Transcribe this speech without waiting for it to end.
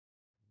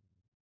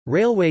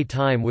Railway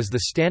time was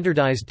the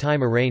standardised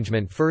time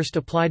arrangement first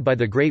applied by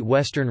the Great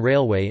Western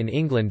Railway in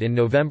England in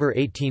November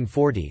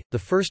 1840, the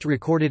first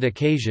recorded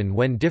occasion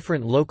when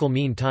different local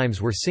mean times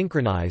were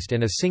synchronised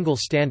and a single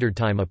standard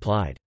time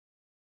applied.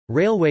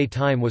 Railway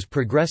time was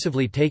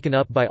progressively taken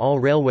up by all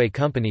railway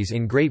companies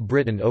in Great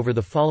Britain over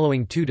the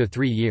following 2 to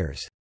 3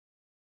 years.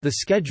 The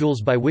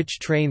schedules by which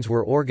trains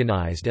were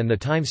organised and the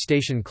time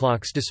station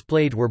clocks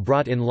displayed were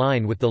brought in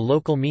line with the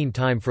local mean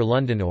time for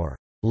London or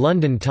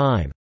London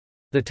time.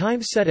 The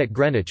time set at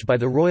Greenwich by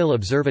the Royal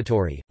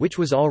Observatory, which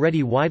was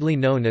already widely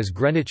known as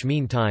Greenwich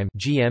Mean Time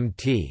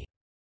 (GMT).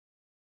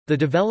 The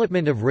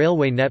development of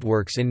railway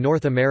networks in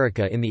North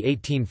America in the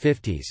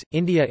 1850s,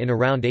 India in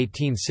around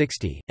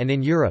 1860, and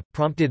in Europe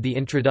prompted the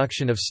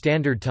introduction of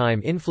standard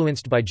time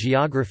influenced by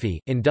geography,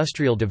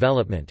 industrial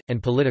development,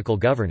 and political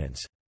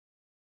governance.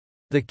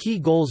 The key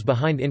goals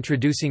behind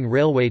introducing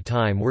railway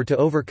time were to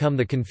overcome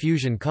the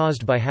confusion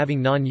caused by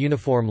having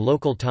non-uniform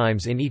local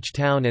times in each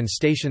town and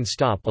station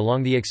stop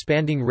along the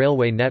expanding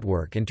railway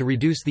network and to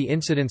reduce the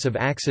incidence of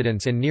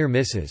accidents and near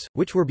misses,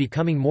 which were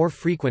becoming more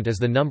frequent as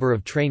the number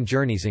of train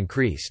journeys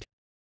increased.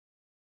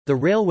 The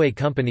railway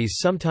companies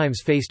sometimes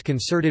faced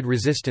concerted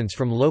resistance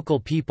from local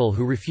people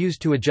who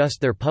refused to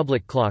adjust their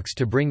public clocks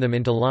to bring them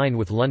into line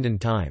with London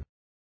time.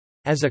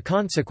 As a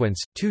consequence,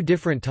 2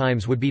 different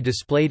times would be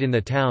displayed in the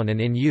town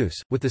and in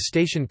use, with the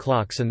station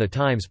clocks and the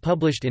times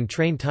published in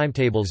train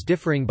timetables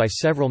differing by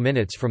several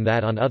minutes from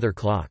that on other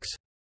clocks.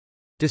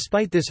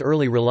 Despite this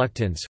early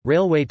reluctance,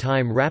 railway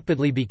time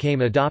rapidly became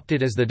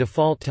adopted as the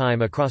default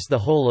time across the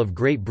whole of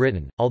Great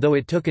Britain, although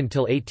it took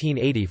until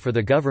 1880 for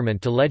the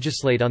government to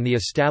legislate on the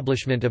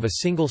establishment of a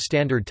single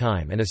standard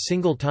time and a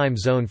single time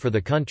zone for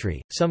the country.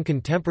 Some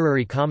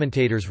contemporary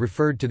commentators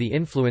referred to the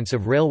influence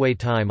of railway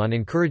time on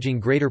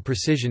encouraging greater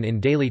precision in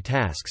daily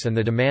tasks and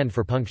the demand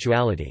for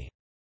punctuality.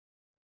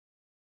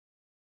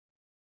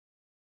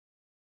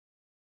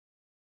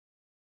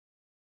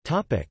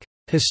 Topic: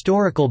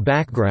 Historical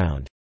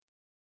background.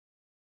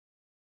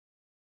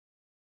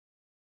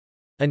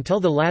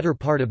 Until the latter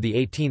part of the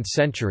 18th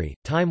century,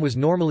 time was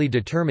normally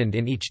determined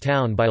in each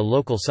town by a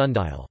local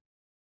sundial.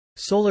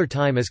 Solar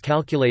time is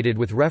calculated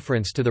with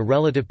reference to the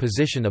relative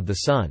position of the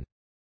Sun.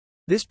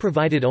 This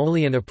provided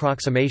only an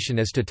approximation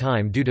as to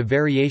time due to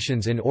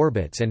variations in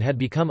orbits and had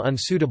become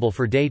unsuitable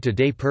for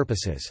day-to-day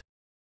purposes.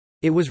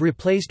 It was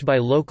replaced by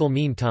local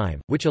mean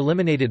time, which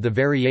eliminated the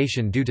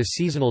variation due to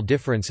seasonal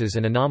differences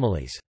and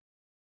anomalies.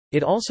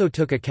 It also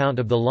took account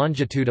of the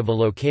longitude of a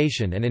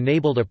location and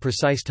enabled a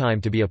precise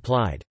time to be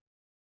applied.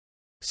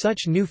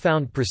 Such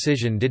newfound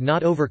precision did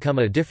not overcome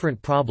a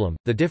different problem,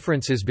 the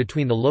differences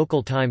between the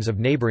local times of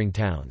neighbouring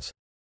towns.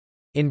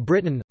 In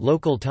Britain,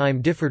 local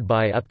time differed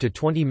by up to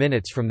 20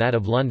 minutes from that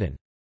of London.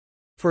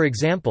 For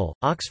example,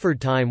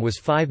 Oxford time was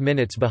 5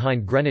 minutes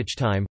behind Greenwich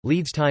time,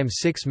 Leeds time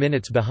 6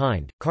 minutes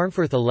behind,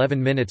 Carnforth 11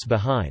 minutes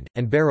behind,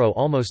 and Barrow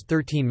almost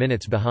 13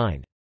 minutes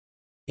behind.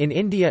 In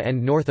India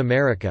and North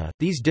America,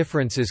 these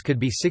differences could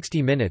be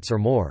 60 minutes or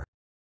more.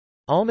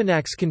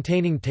 Almanacs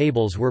containing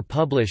tables were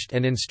published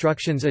and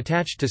instructions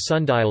attached to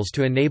sundials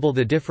to enable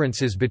the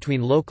differences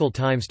between local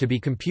times to be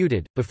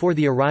computed. Before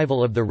the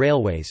arrival of the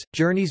railways,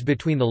 journeys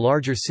between the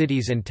larger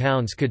cities and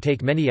towns could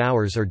take many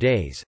hours or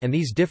days, and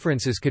these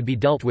differences could be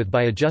dealt with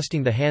by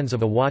adjusting the hands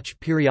of a watch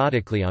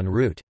periodically en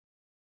route.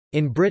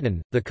 In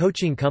Britain, the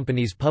coaching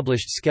companies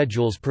published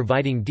schedules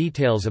providing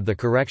details of the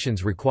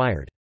corrections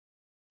required.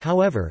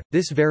 However,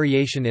 this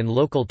variation in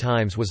local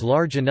times was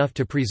large enough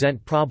to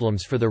present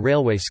problems for the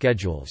railway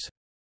schedules.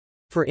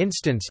 For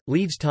instance,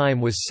 Leeds time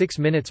was 6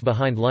 minutes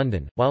behind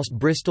London, whilst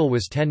Bristol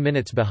was 10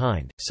 minutes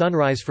behind.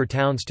 Sunrise for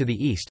towns to the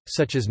east,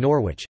 such as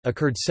Norwich,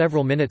 occurred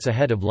several minutes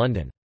ahead of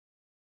London.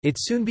 It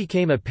soon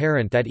became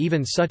apparent that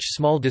even such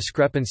small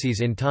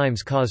discrepancies in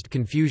times caused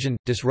confusion,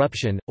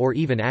 disruption, or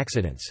even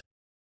accidents.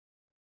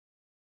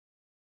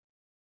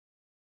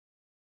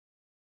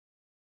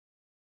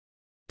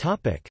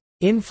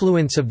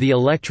 Influence of the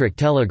electric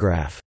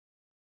telegraph.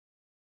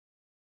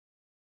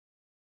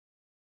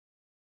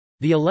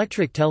 The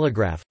electric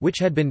telegraph, which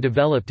had been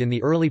developed in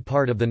the early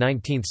part of the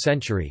 19th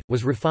century,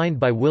 was refined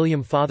by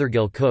William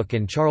Fothergill Cooke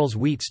and Charles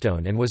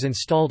Wheatstone and was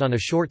installed on a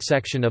short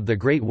section of the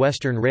Great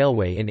Western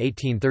Railway in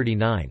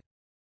 1839.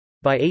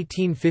 By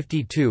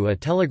 1852 a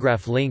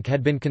telegraph link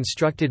had been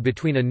constructed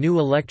between a new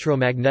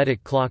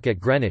electromagnetic clock at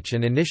Greenwich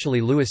and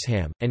initially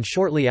Lewisham, and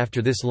shortly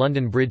after this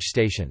London Bridge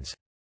stations.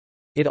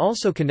 It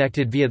also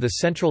connected via the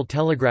central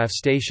telegraph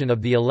station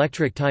of the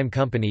Electric Time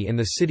Company in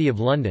the City of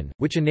London,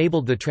 which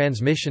enabled the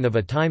transmission of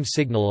a time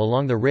signal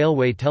along the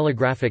railway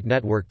telegraphic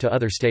network to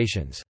other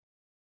stations.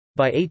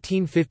 By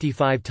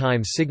 1855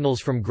 time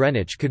signals from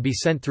Greenwich could be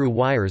sent through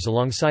wires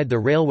alongside the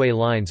railway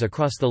lines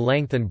across the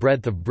length and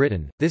breadth of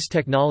Britain. This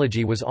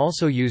technology was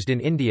also used in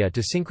India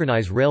to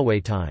synchronize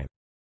railway time.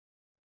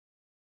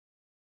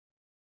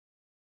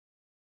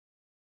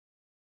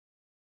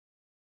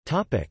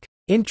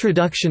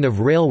 Introduction of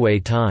railway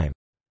time.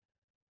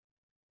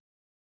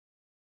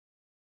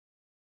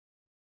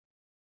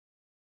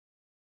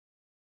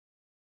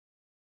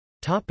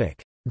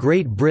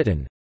 Great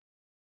Britain.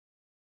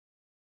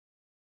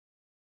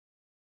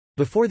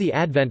 Before the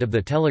advent of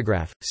the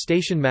telegraph,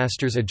 station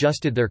masters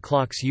adjusted their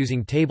clocks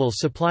using tables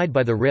supplied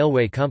by the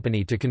railway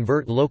company to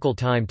convert local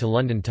time to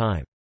London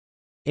time.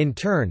 In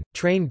turn,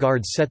 train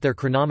guards set their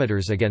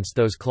chronometers against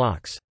those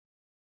clocks.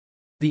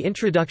 The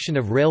introduction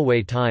of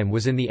railway time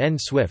was in the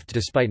end swift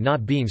despite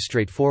not being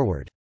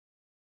straightforward.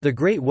 The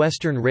Great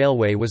Western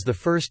Railway was the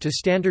first to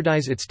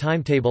standardize its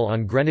timetable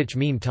on Greenwich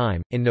Mean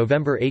Time, in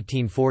November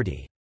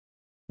 1840.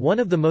 One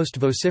of the most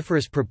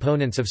vociferous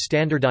proponents of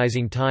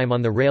standardizing time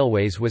on the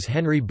railways was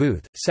Henry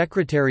Booth,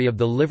 secretary of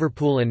the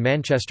Liverpool and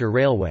Manchester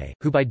Railway,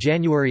 who by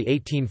January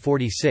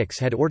 1846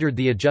 had ordered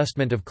the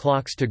adjustment of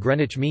clocks to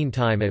Greenwich Mean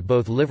Time at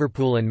both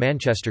Liverpool and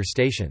Manchester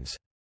stations.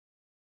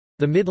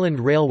 The Midland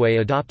Railway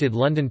adopted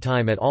London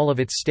time at all of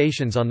its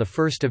stations on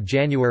 1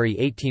 January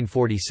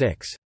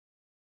 1846.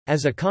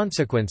 As a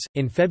consequence,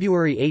 in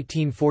February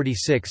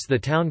 1846 the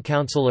Town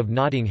Council of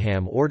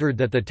Nottingham ordered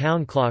that the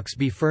town clocks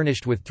be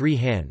furnished with 3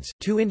 hands,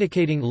 2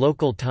 indicating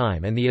local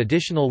time and the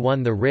additional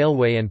one the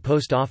Railway and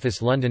Post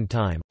Office London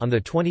time. On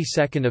the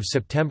 22nd of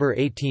September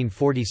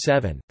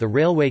 1847, the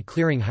Railway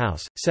Clearing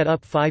House, set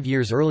up 5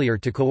 years earlier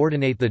to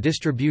coordinate the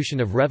distribution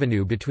of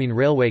revenue between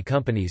railway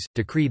companies,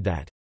 decreed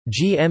that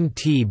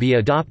GMT be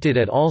adopted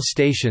at all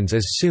stations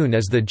as soon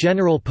as the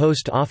General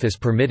Post Office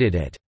permitted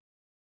it.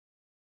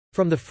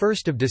 From 1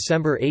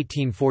 December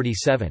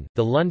 1847,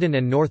 the London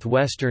and North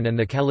Western and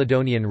the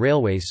Caledonian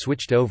Railways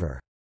switched over.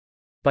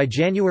 By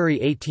January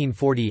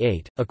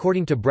 1848,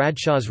 according to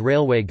Bradshaw's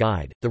Railway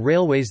Guide, the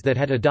railways that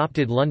had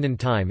adopted London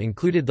time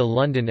included the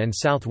London and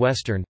South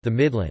Western, the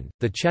Midland,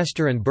 the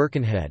Chester and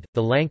Birkenhead,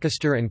 the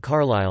Lancaster and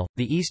Carlisle,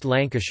 the East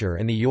Lancashire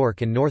and the York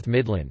and North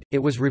Midland. It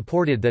was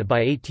reported that by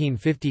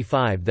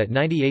 1855 that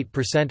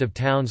 98% of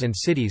towns and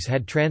cities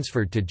had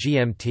transferred to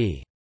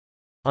GMT.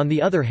 On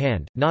the other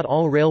hand, not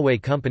all railway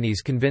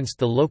companies convinced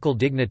the local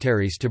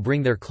dignitaries to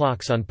bring their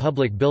clocks on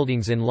public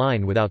buildings in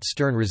line without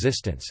stern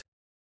resistance.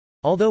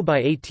 Although by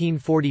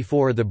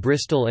 1844 the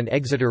Bristol and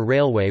Exeter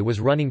Railway was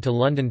running to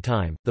London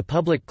time, the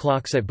public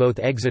clocks at both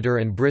Exeter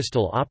and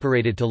Bristol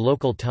operated to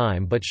local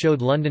time but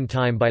showed London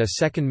time by a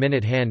second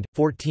minute hand,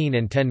 14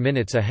 and 10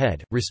 minutes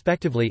ahead,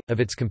 respectively, of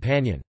its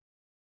companion.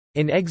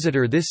 In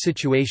Exeter this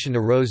situation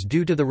arose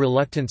due to the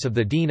reluctance of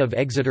the Dean of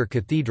Exeter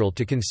Cathedral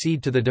to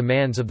concede to the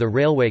demands of the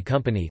railway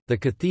company, the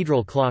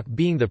cathedral clock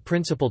being the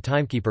principal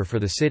timekeeper for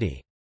the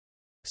city.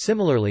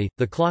 Similarly,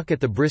 the clock at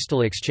the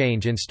Bristol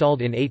Exchange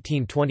installed in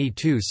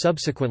 1822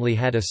 subsequently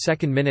had a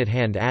second minute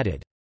hand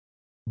added.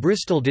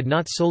 Bristol did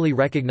not solely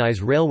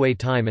recognise railway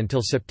time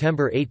until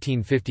September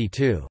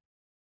 1852.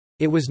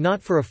 It was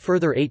not for a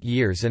further 8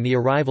 years and the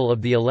arrival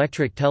of the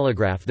electric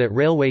telegraph that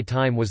railway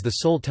time was the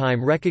sole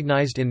time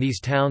recognised in these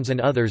towns and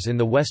others in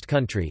the West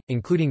Country,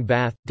 including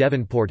Bath,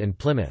 Devonport and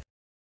Plymouth.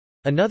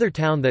 Another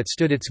town that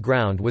stood its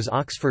ground was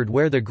Oxford,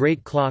 where the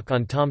great clock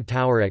on Tom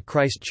Tower at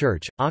Christ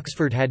Church,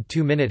 Oxford had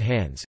 2-minute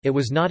hands. It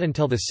was not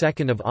until 2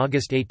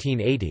 August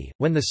 1880,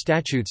 when the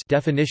Statutes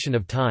Definition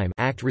of Time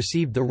Act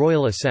received the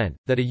royal assent,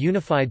 that a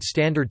unified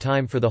standard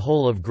time for the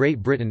whole of Great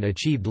Britain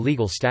achieved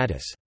legal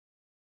status.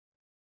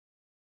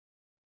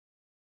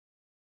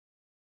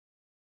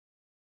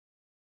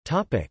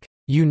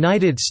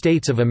 United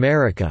States of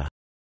America.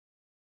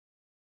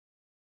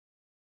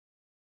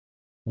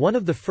 One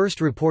of the first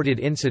reported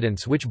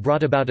incidents which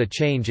brought about a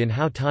change in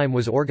how time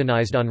was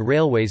organized on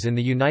railways in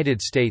the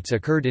United States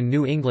occurred in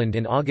New England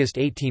in August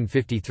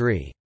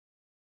 1853.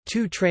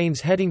 2 trains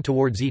heading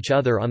towards each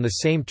other on the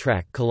same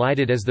track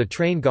collided as the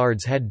train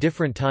guards had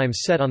different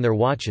times set on their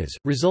watches,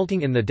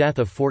 resulting in the death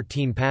of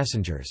 14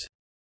 passengers.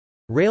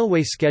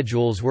 Railway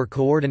schedules were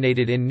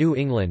coordinated in New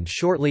England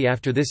shortly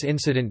after this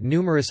incident.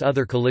 Numerous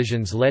other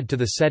collisions led to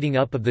the setting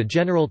up of the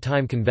General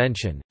Time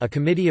Convention, a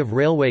committee of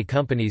railway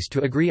companies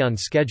to agree on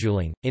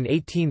scheduling. In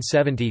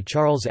 1870,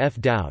 Charles F.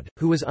 Dowd,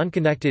 who was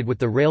unconnected with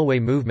the railway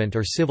movement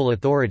or civil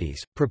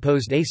authorities,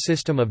 proposed a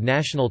system of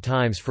national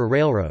times for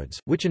railroads,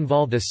 which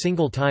involved a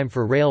single time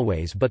for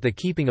railways but the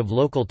keeping of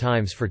local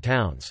times for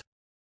towns.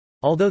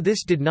 Although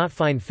this did not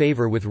find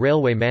favor with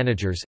railway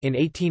managers, in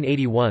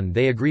 1881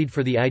 they agreed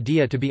for the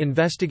idea to be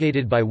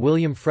investigated by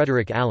William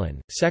Frederick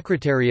Allen,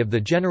 secretary of the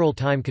General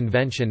Time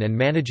Convention and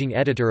managing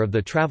editor of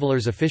the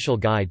Traveller's Official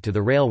Guide to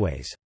the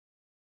Railways.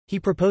 He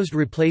proposed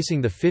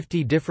replacing the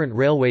 50 different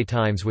railway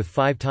times with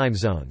 5 time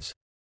zones.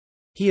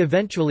 He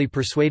eventually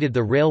persuaded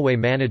the railway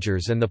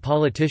managers and the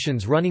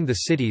politicians running the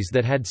cities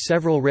that had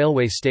several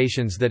railway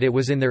stations that it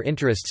was in their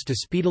interests to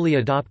speedily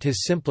adopt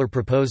his simpler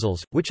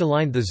proposals, which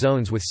aligned the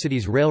zones with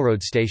cities'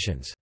 railroad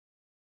stations.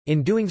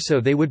 In doing so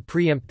they would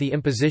preempt the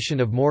imposition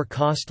of more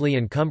costly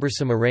and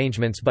cumbersome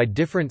arrangements by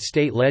different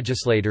state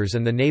legislators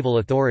and the naval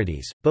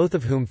authorities, both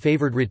of whom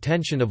favored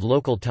retention of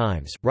local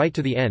times. Right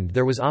to the end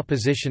there was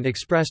opposition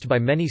expressed by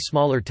many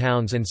smaller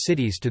towns and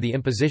cities to the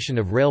imposition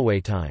of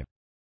railway time.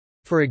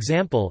 For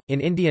example, in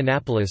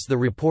Indianapolis the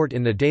report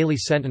in the Daily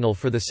Sentinel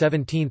for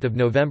 17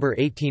 November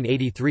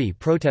 1883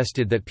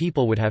 protested that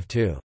people would have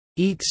to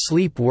 "eat,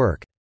 sleep,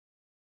 work,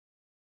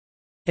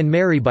 and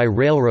marry by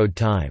railroad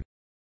time."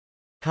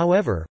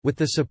 However, with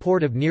the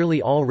support of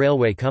nearly all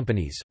railway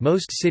companies,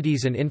 most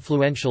cities and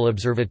influential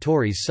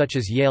observatories such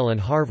as Yale and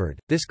Harvard,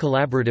 this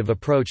collaborative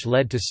approach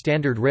led to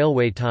standard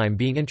railway time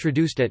being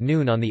introduced at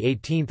noon on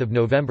 18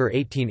 November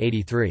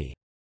 1883.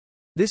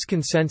 This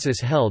consensus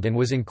held and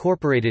was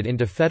incorporated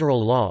into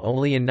federal law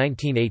only in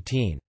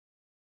 1918.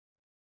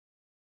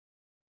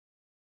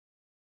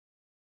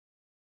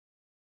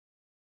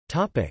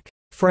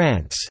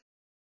 France.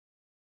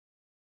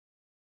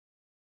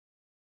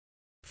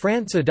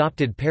 France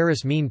adopted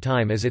Paris Mean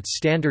Time as its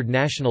standard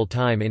national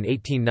time in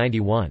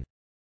 1891.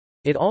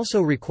 It also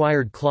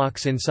required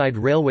clocks inside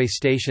railway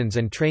stations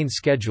and train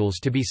schedules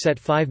to be set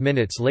 5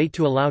 minutes late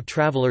to allow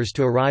travelers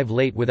to arrive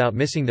late without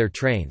missing their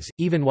trains,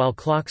 even while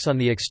clocks on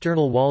the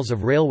external walls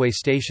of railway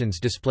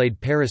stations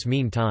displayed Paris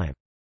Mean Time.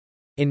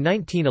 In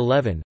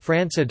 1911,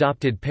 France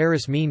adopted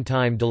Paris Mean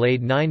Time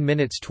delayed 9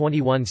 minutes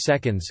 21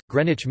 seconds,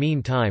 Greenwich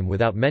Mean Time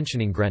without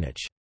mentioning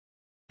Greenwich.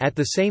 At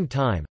the same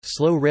time,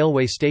 slow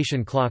railway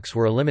station clocks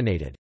were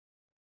eliminated.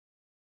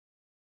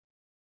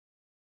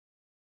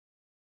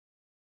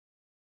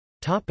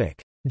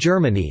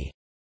 Germany.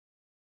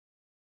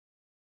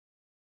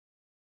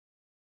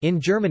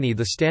 In Germany,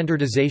 the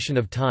standardization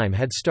of time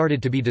had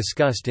started to be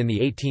discussed in the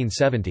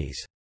 1870s.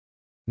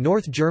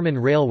 North German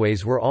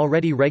railways were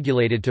already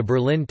regulated to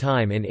Berlin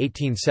time in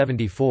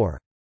 1874.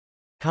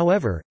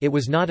 However, it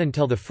was not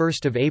until 1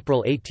 April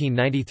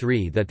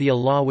 1893 that the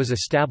law was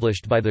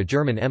established by the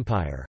German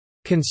Empire,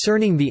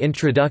 concerning the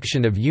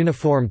introduction of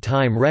uniform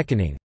time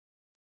reckoning,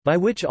 by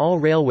which all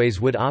railways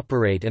would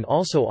operate and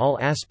also all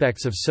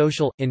aspects of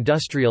social,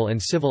 industrial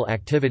and civil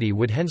activity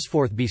would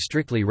henceforth be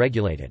strictly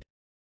regulated.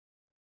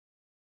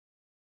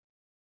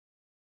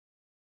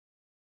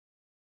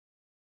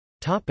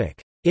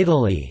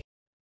 Italy.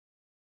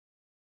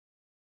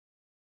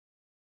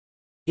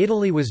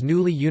 Italy was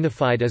newly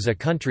unified as a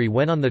country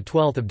when on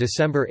 12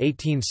 December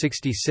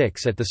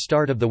 1866 at the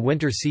start of the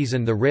winter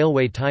season the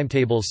railway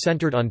timetables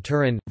centered on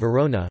Turin,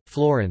 Verona,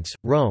 Florence,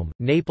 Rome,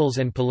 Naples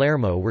and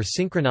Palermo were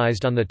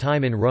synchronized on the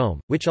time in Rome,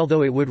 which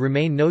although it would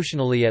remain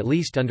notionally at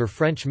least under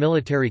French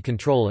military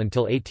control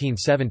until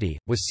 1870,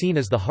 was seen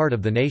as the heart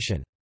of the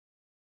nation.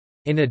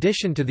 In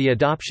addition to the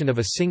adoption of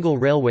a single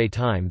railway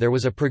time, there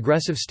was a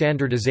progressive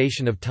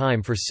standardization of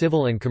time for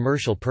civil and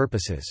commercial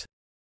purposes.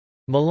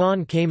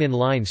 Milan came in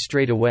line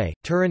straight away,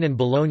 Turin and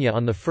Bologna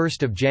on 1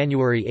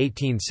 January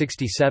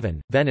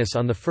 1867, Venice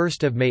on 1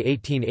 May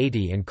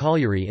 1880 and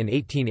Cagliari in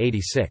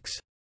 1886.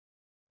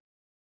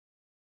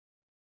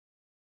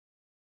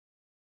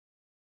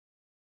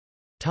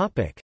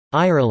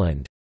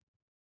 Ireland.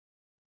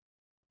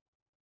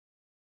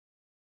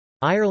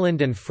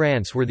 Ireland and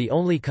France were the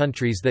only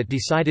countries that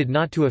decided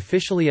not to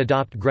officially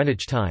adopt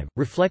Greenwich time,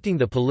 reflecting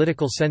the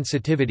political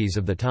sensitivities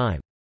of the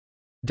time.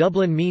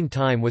 Dublin Mean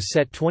Time was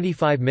set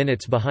 25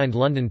 minutes behind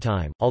London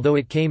time, although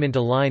it came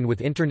into line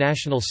with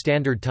International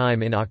Standard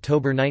Time in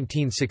October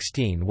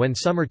 1916 when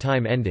summer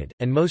time ended,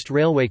 and most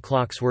railway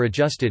clocks were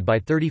adjusted by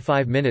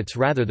 35 minutes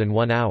rather than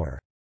 1 hour.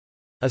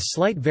 A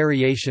slight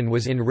variation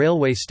was in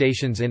railway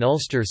stations in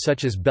Ulster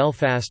such as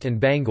Belfast and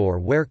Bangor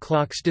where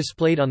clocks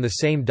displayed on the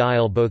same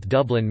dial both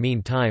Dublin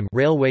Mean Time,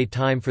 railway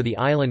time for the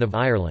island of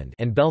Ireland,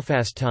 and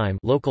Belfast time,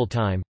 local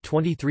time,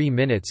 23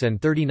 minutes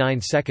and 39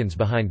 seconds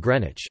behind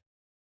Greenwich.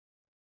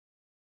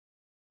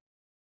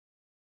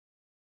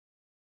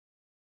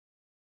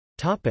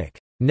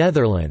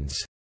 Netherlands.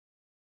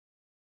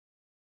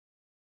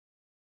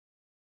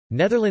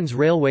 Netherlands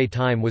railway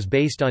time was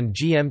based on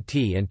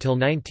GMT until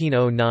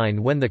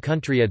 1909 when the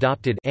country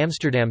adopted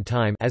Amsterdam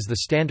time as the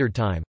standard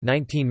time,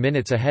 19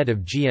 minutes ahead of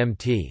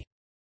GMT.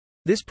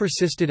 This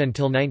persisted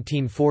until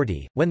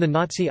 1940, when the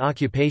Nazi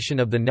occupation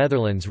of the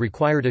Netherlands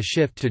required a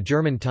shift to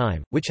German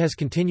time, which has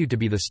continued to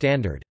be the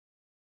standard.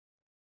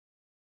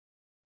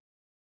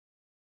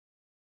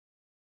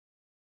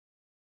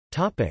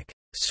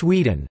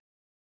 Sweden.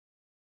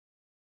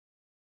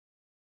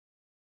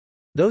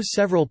 Though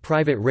several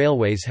private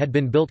railways had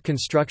been built,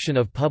 construction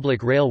of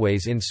public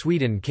railways in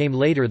Sweden came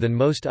later than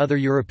most other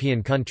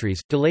European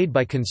countries, delayed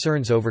by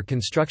concerns over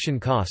construction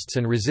costs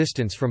and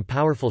resistance from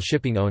powerful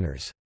shipping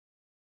owners.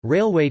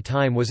 Railway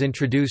time was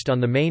introduced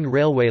on the main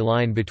railway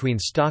line between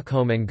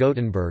Stockholm and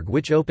Gothenburg,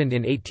 which opened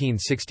in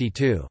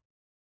 1862.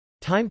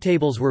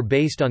 Timetables were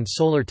based on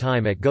solar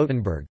time at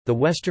Gothenburg, the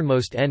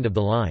westernmost end of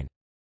the line.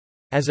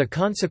 As a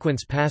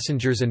consequence,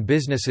 passengers and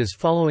businesses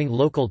following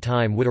local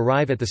time would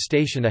arrive at the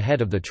station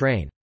ahead of the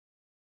train.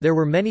 There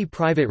were many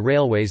private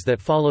railways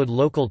that followed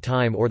local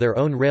time or their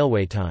own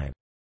railway time.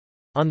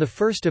 On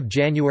 1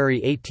 January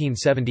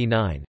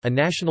 1879, a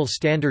national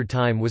standard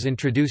time was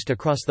introduced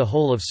across the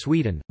whole of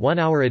Sweden, 1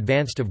 hour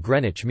advanced of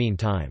Greenwich Mean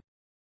Time.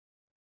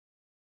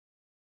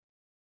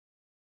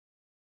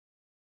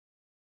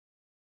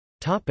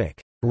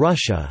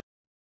 Russia.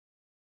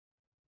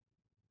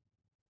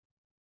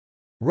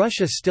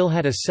 Russia still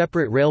had a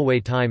separate railway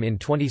time in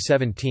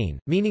 2017,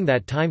 meaning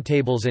that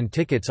timetables and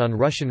tickets on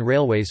Russian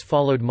railways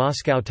followed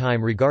Moscow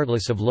time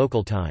regardless of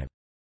local time.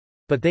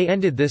 But they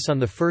ended this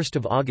on 1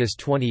 August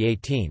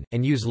 2018,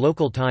 and use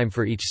local time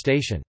for each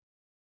station.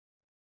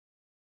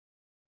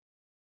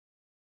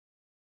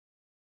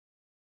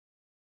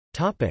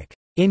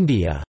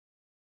 India.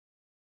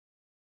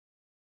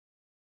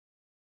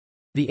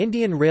 The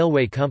Indian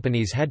railway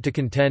companies had to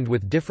contend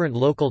with different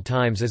local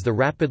times as the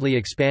rapidly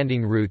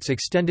expanding routes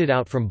extended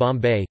out from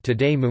Bombay,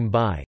 today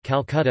Mumbai,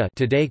 Calcutta,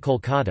 today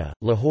Kolkata,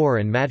 Lahore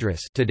and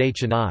Madras, today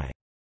Chennai.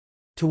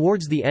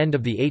 Towards the end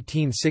of the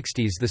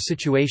 1860s the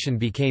situation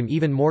became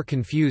even more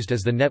confused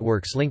as the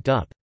networks linked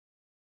up.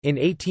 In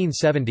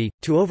 1870,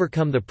 to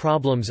overcome the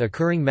problems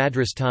occurring,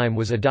 Madras time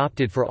was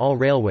adopted for all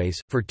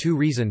railways, for two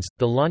reasons: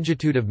 the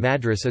longitude of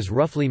Madras is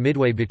roughly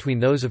midway between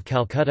those of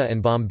Calcutta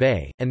and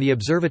Bombay, and the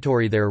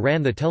observatory there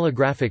ran the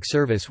telegraphic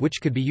service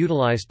which could be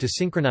utilised to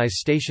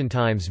synchronize station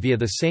times via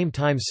the same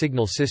time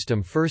signal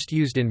system first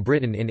used in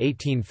Britain in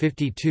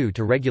 1852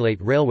 to regulate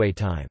railway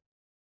time.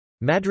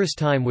 Madras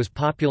time was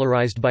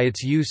popularised by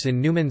its use in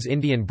Newman's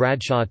Indian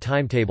Bradshaw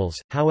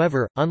timetables.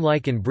 However,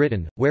 unlike in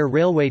Britain, where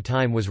railway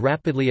time was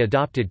rapidly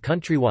adopted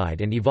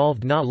countrywide and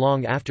evolved not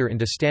long after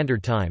into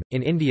standard time,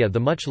 in India the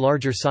much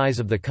larger size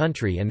of the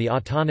country and the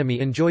autonomy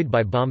enjoyed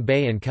by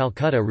Bombay and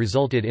Calcutta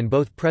resulted in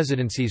both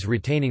presidencies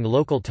retaining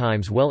local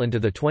times well into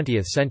the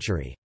 20th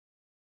century.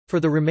 For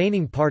the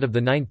remaining part of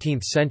the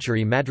 19th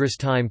century, Madras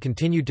time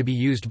continued to be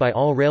used by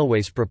all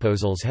railways.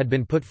 Proposals had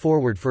been put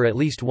forward for at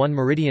least one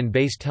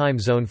meridian-based time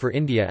zone for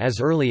India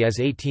as early as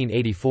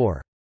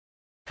 1884.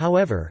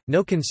 However,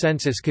 no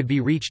consensus could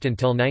be reached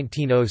until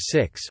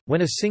 1906,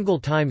 when a single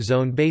time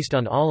zone based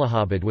on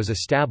Allahabad was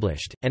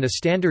established, and a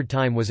standard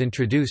time was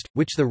introduced,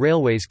 which the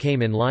railways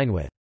came in line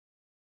with.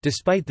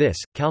 Despite this,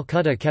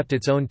 Calcutta kept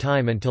its own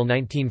time until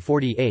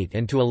 1948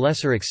 and to a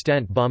lesser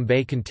extent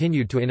Bombay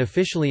continued to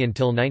unofficially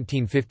until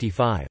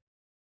 1955.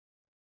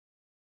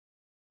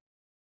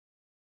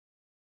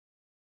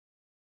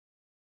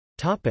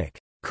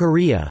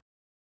 Korea.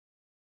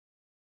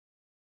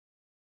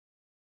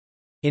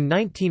 In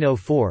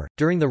 1904,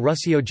 during the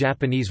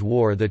Russo-Japanese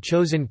War, the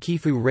Chosun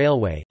Kifu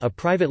Railway, a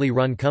privately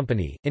run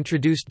company,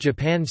 introduced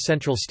Japan's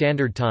Central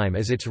Standard Time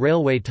as its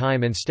railway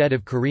time instead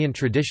of Korean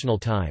Traditional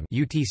Time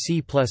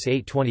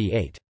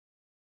 (UTC+828).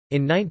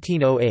 In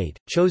 1908,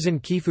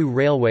 Chosun Kifu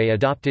Railway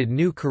adopted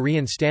New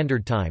Korean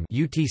Standard Time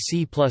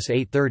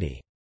 (UTC+830).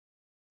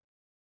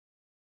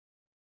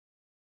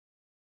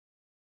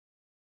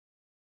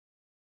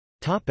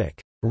 Topic: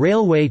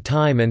 Railway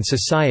time and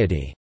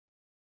society.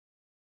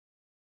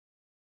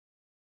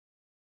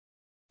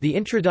 The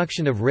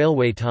introduction of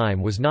railway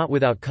time was not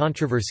without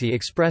controversy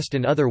expressed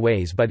in other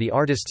ways by the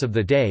artists of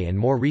the day and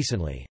more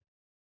recently.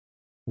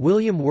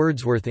 William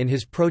Wordsworth in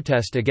his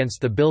protest against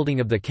the building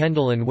of the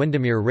Kendal and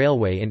Windermere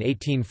Railway in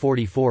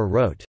 1844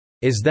 wrote,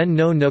 "Is then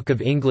no nook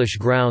of English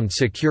ground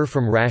secure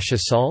from rash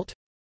assault?"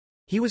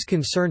 He was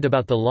concerned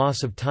about the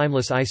loss of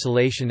timeless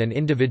isolation and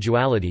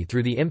individuality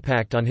through the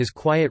impact on his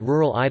quiet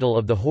rural idyll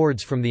of the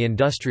hordes from the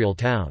industrial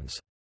towns.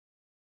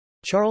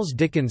 Charles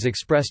Dickens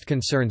expressed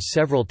concerns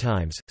several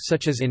times,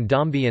 such as in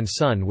Dombey and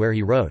Son where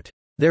he wrote,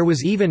 "There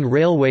was even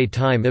railway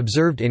time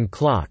observed in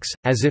clocks,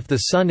 as if the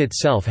sun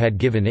itself had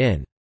given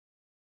in."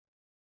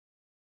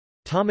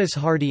 Thomas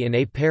Hardy in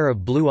A Pair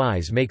of Blue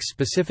Eyes makes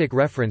specific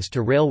reference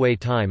to railway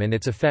time and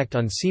its effect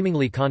on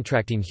seemingly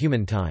contracting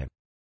human time.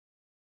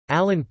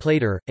 Alan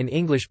Plater, an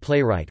English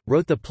playwright,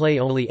 wrote the play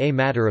Only a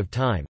Matter of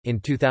Time, in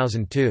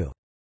 2002.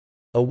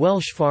 A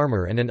Welsh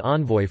farmer and an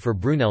envoy for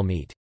Brunel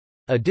meet.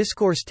 A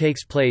discourse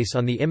takes place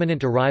on the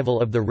imminent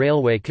arrival of the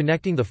railway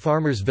connecting the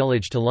farmer's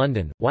village to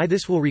London, why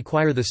this will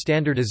require the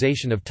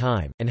standardization of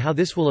time, and how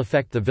this will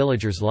affect the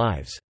villagers'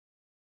 lives.